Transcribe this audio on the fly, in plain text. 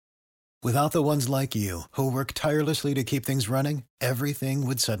Without the ones like you, who work tirelessly to keep things running, everything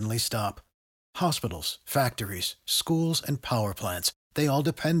would suddenly stop. Hospitals, factories, schools, and power plants, they all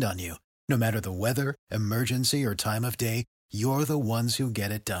depend on you. No matter the weather, emergency, or time of day, you're the ones who get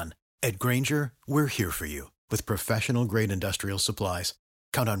it done. At Grainger, we're here for you with professional-grade industrial supplies.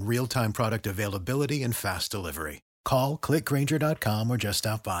 Count on real-time product availability and fast delivery. Call, click Grainger.com, or just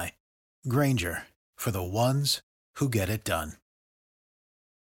stop by. Grainger, for the ones who get it done.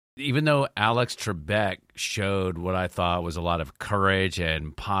 Even though Alex Trebek showed what I thought was a lot of courage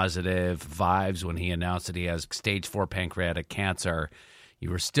and positive vibes when he announced that he has stage 4 pancreatic cancer, you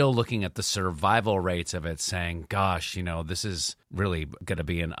were still looking at the survival rates of it saying, gosh, this is really going to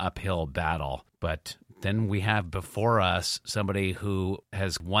be an uphill battle. But then we have before us somebody who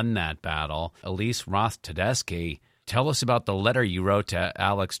has won that battle, Elise Roth Tedeschi. Tell us about the letter you wrote to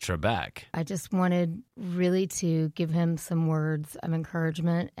Alex Trebek. I just wanted really to give him some words of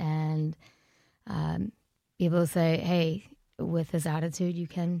encouragement and be able to say, hey, with his attitude, you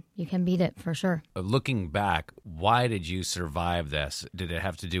can beat it for sure. Looking back, why did you survive this? Did it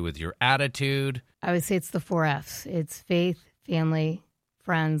have to do with your attitude? I would say it's the 4 Fs. It's faith, family,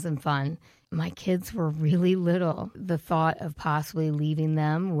 friends, and fun. My kids were really little. The thought of possibly leaving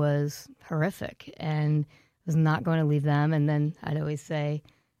them was horrific, and was not going to leave them. And then I'd always say,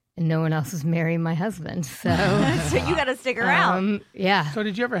 and no one else is marrying my husband. So, so you got to stick around. Yeah. So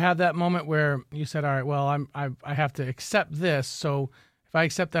did you ever have that moment where you said, all right, well, I have to accept this. So if I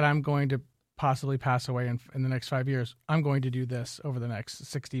accept that I'm going to possibly pass away in the next 5 years, I'm going to do this over the next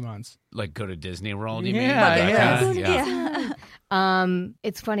 60 months. Like go to Disney World, you mean? Yeah.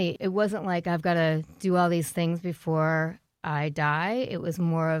 It's funny. It wasn't like I've got to do all these things before I die. It was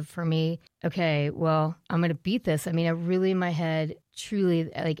more of, for me, okay, well, I'm going to beat this. I mean, I really, in my head, truly,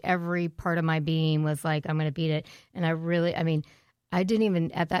 like every part of my being was like, I'm going to beat it. And I didn't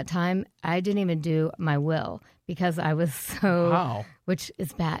even, at that time, I didn't even do my will because I was so, wow. Which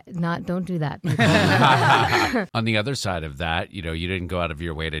is bad. Don't do that. On the other side of that, you didn't go out of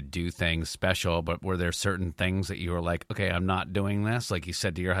your way to do things special, but were there certain things that you were like, okay, I'm not doing this? Like you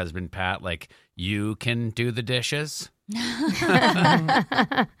said to your husband, Pat, like, you can do the dishes?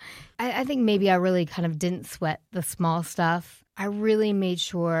 I think maybe I really kind of didn't sweat the small stuff. I really made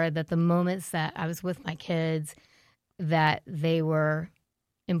sure that the moments that I was with my kids, that they were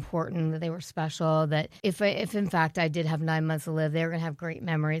important, that they were special, that if in fact I did have 9 months to live, they were going to have great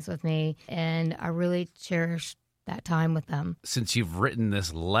memories with me. And I really cherished that time with them. Since you've written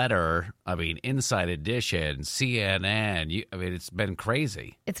this letter, Inside Edition, CNN, it's been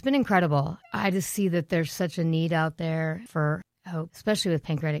crazy. It's been incredible. I just see that there's such a need out there for hope, especially with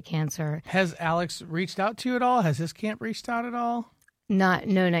pancreatic cancer. Has Alex reached out to you at all? Has his camp reached out at all? Not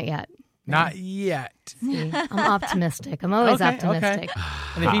yet. Not yet. See, I'm optimistic. I'm always optimistic. Okay.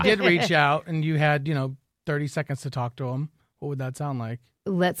 And if he did reach out and you had, 30 seconds to talk to him, what would that sound like?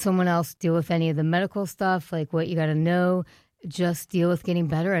 Let someone else deal with any of the medical stuff, like what you got to know. Just deal with getting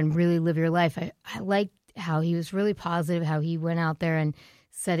better and really live your life. I liked how he was really positive, how he went out there and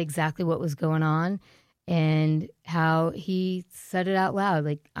said exactly what was going on and how he said it out loud,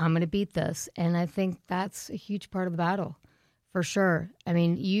 like, I'm going to beat this. And I think that's a huge part of the battle. For sure.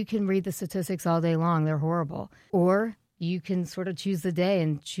 You can read the statistics all day long. They're horrible. Or you can sort of choose the day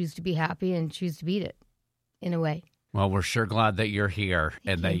and choose to be happy and choose to beat it in a way. Well, we're sure glad that you're here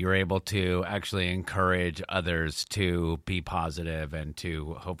and that you're able to actually encourage others to be positive and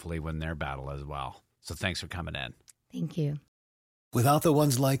to hopefully win their battle as well. So thanks for coming in. Thank you. Without the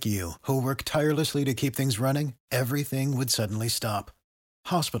ones like you, who work tirelessly to keep things running, everything would suddenly stop.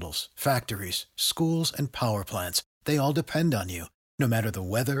 Hospitals, factories, schools, and power plants, they all depend on you. No matter the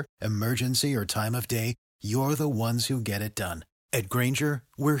weather, emergency, or time of day, you're the ones who get it done. At Grainger,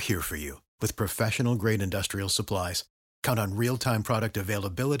 we're here for you with professional-grade industrial supplies. Count on real-time product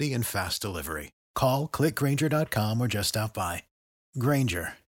availability and fast delivery. Call, click Grainger.com, or just stop by.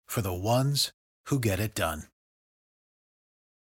 Grainger, for the ones who get it done.